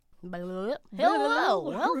Hello.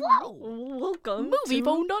 Welcome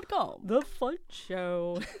Moviephone.com. The Fun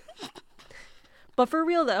Show. But for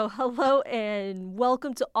real, though, hello and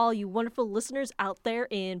welcome to all you wonderful listeners out there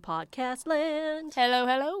in podcast land.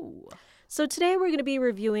 Hello. So today we're going to be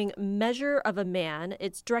reviewing Measure of a Man.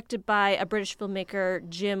 It's directed by a British filmmaker,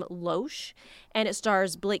 Jim Loesch, and it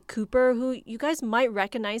stars Blake Cooper, who you guys might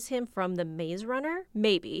recognize him from The Maze Runner,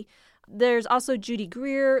 maybe. There's also Judy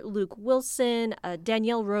Greer, Luke Wilson,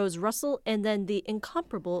 Danielle Rose Russell, and then the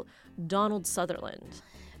incomparable Donald Sutherland.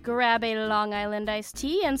 Grab a Long Island iced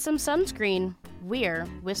tea and some sunscreen. We're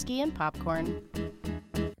Whiskey and Popcorn.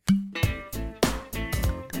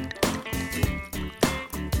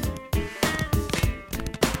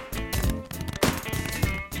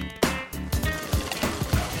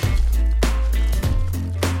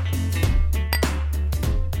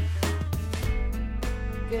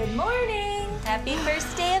 Good morning! Happy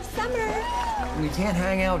first day of summer! We can't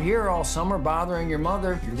hang out here all summer bothering your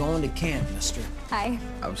mother. You're going to camp, mister. Hi.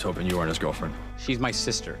 I was hoping you weren't his girlfriend. She's my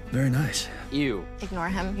sister. Very nice. You. Ignore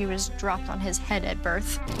him. He was dropped on his head at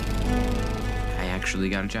birth. I actually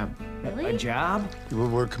got a job. A job? You will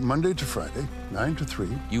work Monday to Friday, 9 to 3.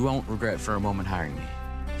 You won't regret for a moment hiring me.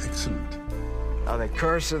 Excellent. Oh, the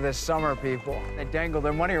curse of this summer, people. They dangle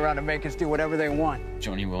their money around to make us do whatever they want.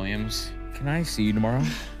 Joni Williams, can I see you tomorrow?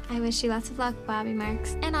 I wish you lots of luck, Bobby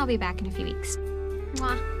Marks, and I'll be back in a few weeks.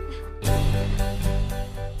 Mwah.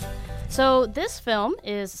 So this film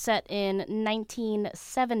is set in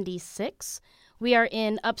 1976. We are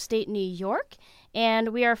in upstate New York, and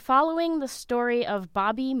we are following the story of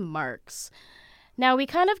Bobby Marks. Now, we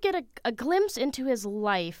kind of get a glimpse into his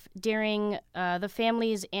life during the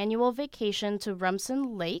family's annual vacation to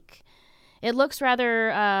Rumson Lake. It looks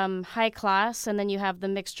rather high class, and then you have the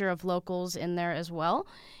mixture of locals in there as well.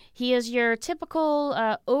 He is your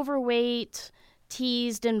typical overweight,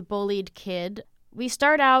 teased and bullied kid. We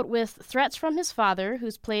start out with threats from his father,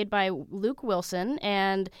 who's played by Luke Wilson,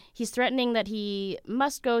 and he's threatening that he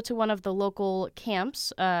must go to one of the local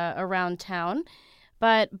camps around town.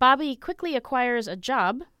 But Bobby quickly acquires a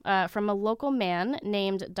job from a local man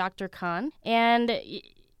named Dr. Khan, and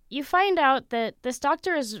you find out that this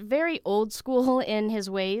doctor is very old school in his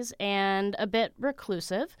ways and a bit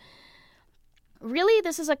reclusive. Really,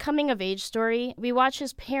 this is a coming-of-age story. We watch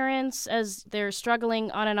his parents as they're struggling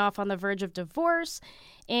on and off on the verge of divorce,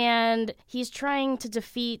 and he's trying to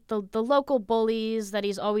defeat the local bullies that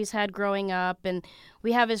he's always had growing up. And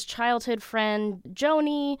we have his childhood friend,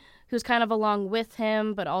 Joni, who's kind of along with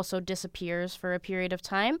him, but also disappears for a period of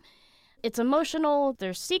time. It's emotional,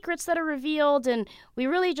 there's secrets that are revealed, and we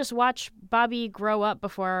really just watch Bobby grow up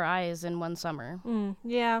before our eyes in one summer.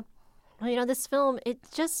 Yeah. Well, you know, this film, it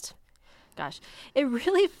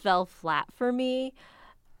really fell flat for me.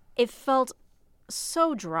 It felt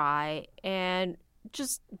so dry and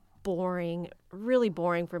just boring, really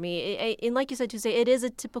boring for me. And like you said, Tuesday, it is a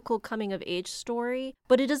typical coming-of-age story,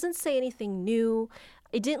 but it doesn't say anything new.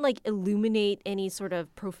 It didn't, illuminate any sort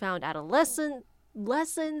of profound adolescent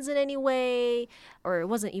lessons in any way, or it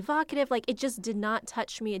wasn't evocative. It just did not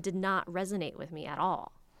touch me. It did not resonate with me at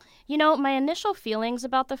all. You know, my initial feelings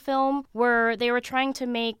about the film were they were trying to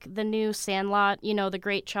make the new Sandlot, the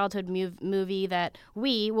great childhood movie that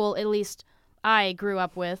at least I grew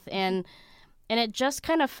up with, and it just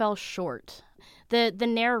kind of fell short. The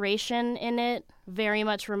narration in it very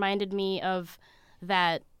much reminded me of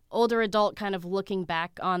that older adult kind of looking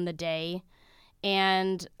back on the day,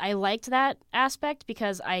 and I liked that aspect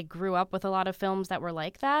because I grew up with a lot of films that were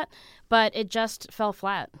like that, but it just fell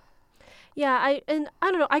flat. Yeah, I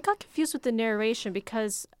don't know. I got confused with the narration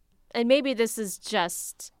because, and maybe this is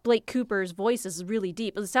just Blake Cooper's voice is really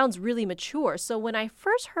deep. It sounds really mature. So when I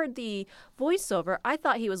first heard the voiceover, I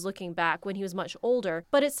thought he was looking back when he was much older.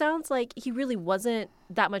 But it sounds like he really wasn't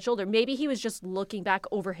that much older. Maybe he was just looking back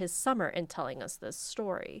over his summer and telling us this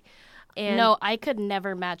story. And no, I could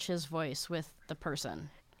never match his voice with the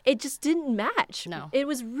person. It just didn't match. No. It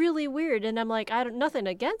was really weird. And I'm like, nothing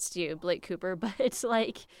against you, Blake Cooper, but it's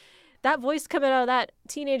like that voice coming out of that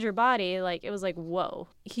teenager body, it was like, whoa,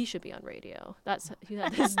 he should be on radio. He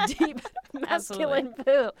had this deep masculine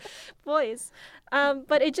voice.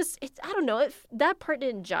 But I don't know, that part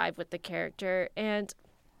didn't jive with the character. And,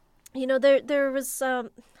 there was the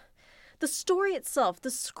story itself, the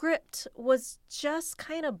script was just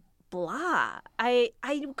kind of blah. I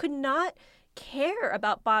could not care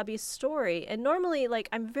about Bobby's story. And normally,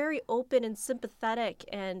 I'm very open and sympathetic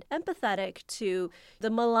and empathetic to the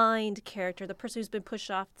maligned character, the person who's been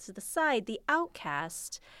pushed off to the side, the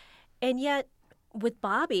outcast. And yet, with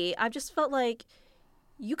Bobby, I've just felt like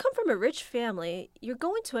you come from a rich family, you're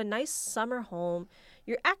going to a nice summer home,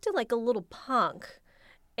 you're acting like a little punk.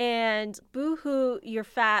 And boo-hoo, you're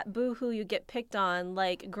fat. Boo-hoo, you get picked on.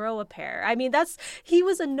 Like, grow a pair. I mean, he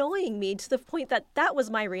was annoying me to the point that was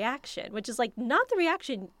my reaction, which is like not the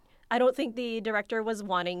reaction I don't think the director was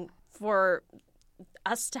wanting for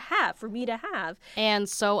us to have, for me to have. And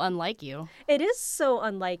so unlike you. It is so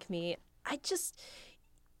unlike me.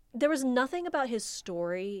 There was nothing about his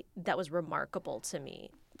story that was remarkable to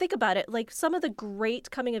me. Think about it, like some of the great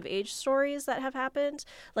coming-of-age stories that have happened,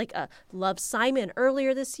 like Love, Simon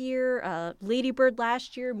earlier this year, Lady Bird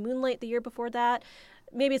last year, Moonlight the year before that.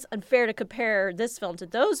 Maybe it's unfair to compare this film to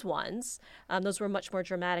those ones. Those were much more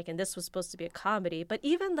dramatic, and this was supposed to be a comedy. But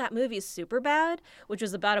even that movie Superbad, which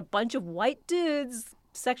was about a bunch of white dudes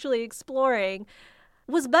sexually exploring,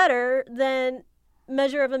 was better than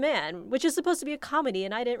Measure of a Man, which is supposed to be a comedy,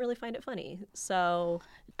 and I didn't really find it funny. So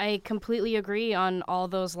I completely agree on all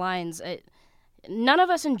those lines. None of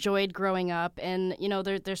us enjoyed growing up, and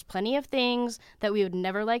there's plenty of things that we would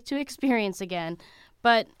never like to experience again.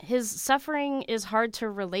 But his suffering is hard to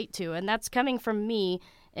relate to, and that's coming from me,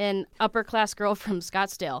 an upper-class girl from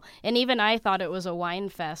Scottsdale. And even I thought it was a wine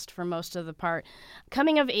fest for most of the part.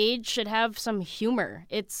 Coming of age should have some humor.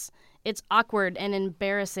 It's awkward and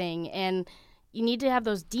embarrassing, and you need to have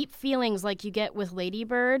those deep feelings like you get with Lady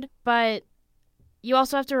Bird, but you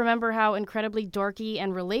also have to remember how incredibly dorky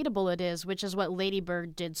and relatable it is, which is what Lady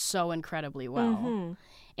Bird did so incredibly well. Mm-hmm.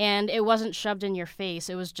 And it wasn't shoved in your face.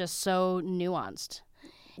 It was just so nuanced.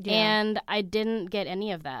 Yeah. And I didn't get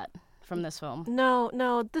any of that from this film.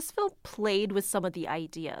 No, this film played with some of the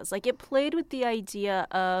ideas. Like, it played with the idea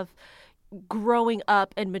of growing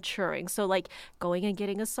up and maturing. So like going and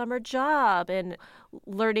getting a summer job and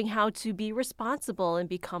learning how to be responsible and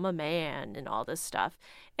become a man and all this stuff.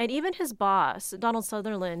 And even his boss, Donald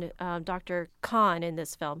Sutherland, Dr. Khan in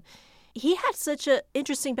this film, he had such an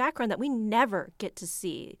interesting background that we never get to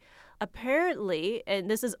see. Apparently, and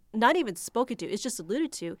this is not even spoken to, it's just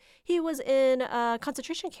alluded to, he was in a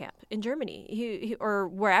concentration camp in Germany he or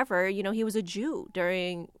wherever. He was a Jew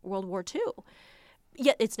during World War II.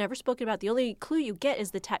 Yet it's never spoken about. The only clue you get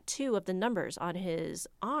is the tattoo of the numbers on his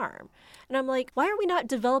arm. And I'm like, why are we not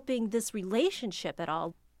developing this relationship at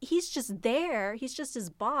all? He's just there. He's just his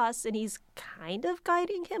boss, and he's kind of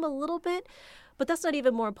guiding him a little bit. But that's not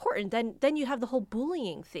even more important. Then you have the whole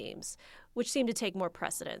bullying themes, which seem to take more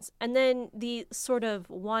precedence. And then the sort of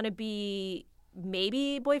wannabe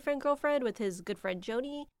maybe boyfriend-girlfriend with his good friend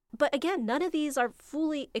Joni. But again, none of these are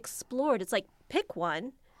fully explored. It's like, pick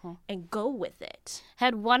one and go with it.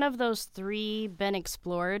 Had one of those three been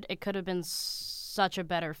explored, it could have been such a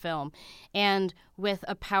better film. And with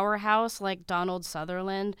a powerhouse like Donald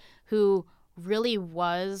Sutherland, who really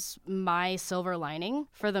was my silver lining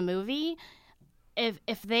for the movie,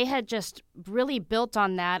 if they had just really built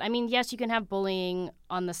on that, I mean, yes, you can have bullying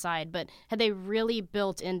on the side, but had they really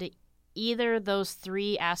built into either those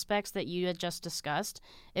three aspects that you had just discussed,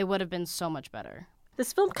 it would have been so much better.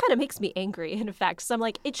 This film kind of makes me angry, in fact, because I'm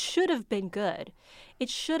like, it should have been good. It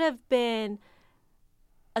should have been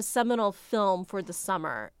a seminal film for the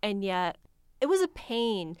summer, and yet it was a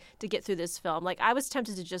pain to get through this film. Like, I was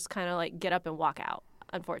tempted to just kind of like get up and walk out,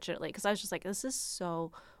 unfortunately, because I was just like, this is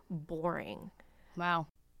so boring. Wow.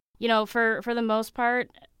 For the most part,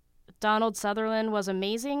 Donald Sutherland was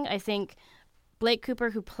amazing. I think Blake Cooper,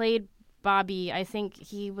 who played Bobby, I think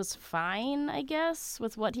he was fine, I guess,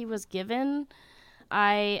 with what he was given.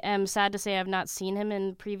 I am sad to say I've not seen him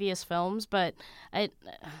in previous films, but I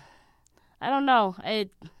don't know.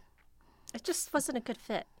 It just wasn't a good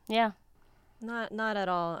fit. Yeah. Not at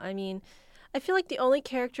all. I mean, I feel like the only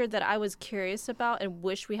character that I was curious about and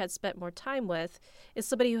wish we had spent more time with is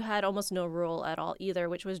somebody who had almost no role at all either,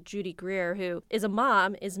 which was Judy Greer, who is a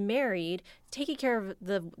mom, is married, taking care of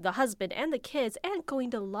the husband and the kids, and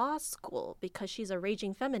going to law school because she's a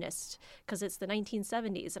raging feminist because it's the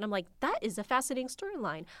 1970s. And I'm like, that is a fascinating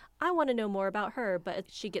storyline. I want to know more about her, but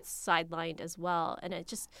she gets sidelined as well. And it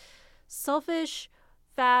just selfish,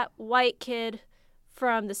 fat, white kid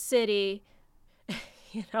from the city,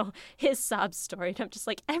 his sob story. And I'm just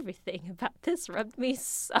like, everything about this rubbed me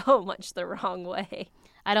so much the wrong way.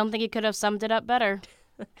 I don't think you could have summed it up better.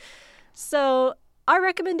 So our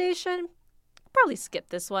recommendation, probably skip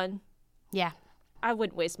this one. Yeah. I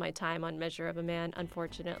wouldn't waste my time on Measure of a Man,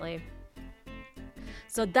 unfortunately.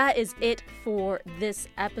 So that is it for this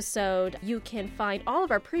episode. You can find all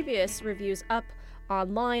of our previous reviews up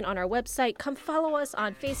online on our website. Come follow us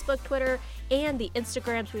on Facebook, Twitter, and the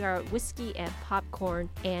Instagrams. We are Whiskey and Popcorn.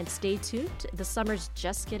 And stay tuned. The summer's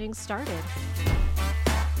just getting started.